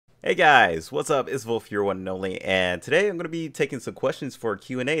Hey guys, what's up? It's Volf, your one and only, and today I'm going to be taking some questions for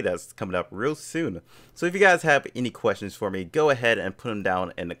Q&A that's coming up real soon. So if you guys have any questions for me, go ahead and put them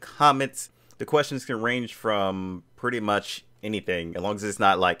down in the comments. The questions can range from pretty much anything, as long as it's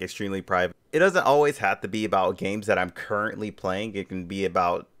not like extremely private. It doesn't always have to be about games that I'm currently playing. It can be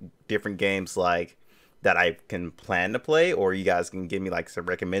about different games like that I can plan to play, or you guys can give me like some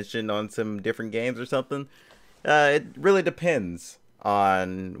recommendation on some different games or something. It really depends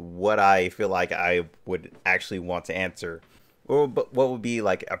on what I feel like I would actually want to answer, or but what would be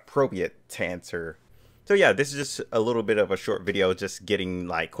like appropriate to answer. So yeah, this is just a little bit of a short video, just getting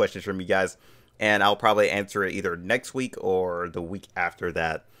like questions from you guys, and I'll probably answer it either next week or the week after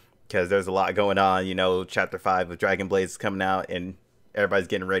that, because there's a lot going on. You know, Chapter 5 of Dragon Blades is coming out, and everybody's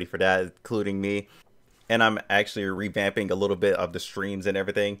getting ready for that, including me. And I'm actually revamping a little bit of the streams and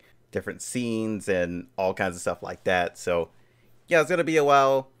everything, different scenes and all kinds of stuff like that. So yeah, it's gonna be a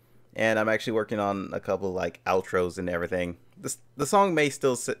while, and I'm actually working on a couple like outros and everything. The song may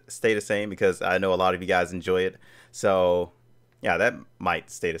still stay the same because I know a lot of you guys enjoy it. So yeah, that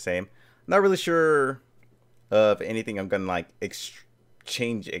might stay the same. Not really sure of anything I'm gonna like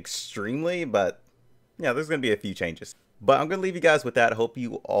change extremely, but yeah, there's gonna be a few changes. But I'm gonna leave you guys with that. I hope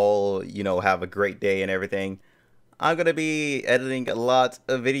you all, have a great day and everything. I'm gonna be editing a lot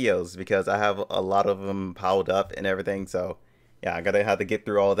of videos because I have a lot of them piled up and everything. So yeah, I gotta have to get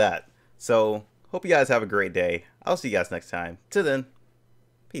through all that. So hope you guys have a great day. I'll see you guys next time. Till then,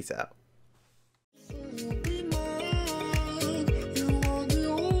 peace out.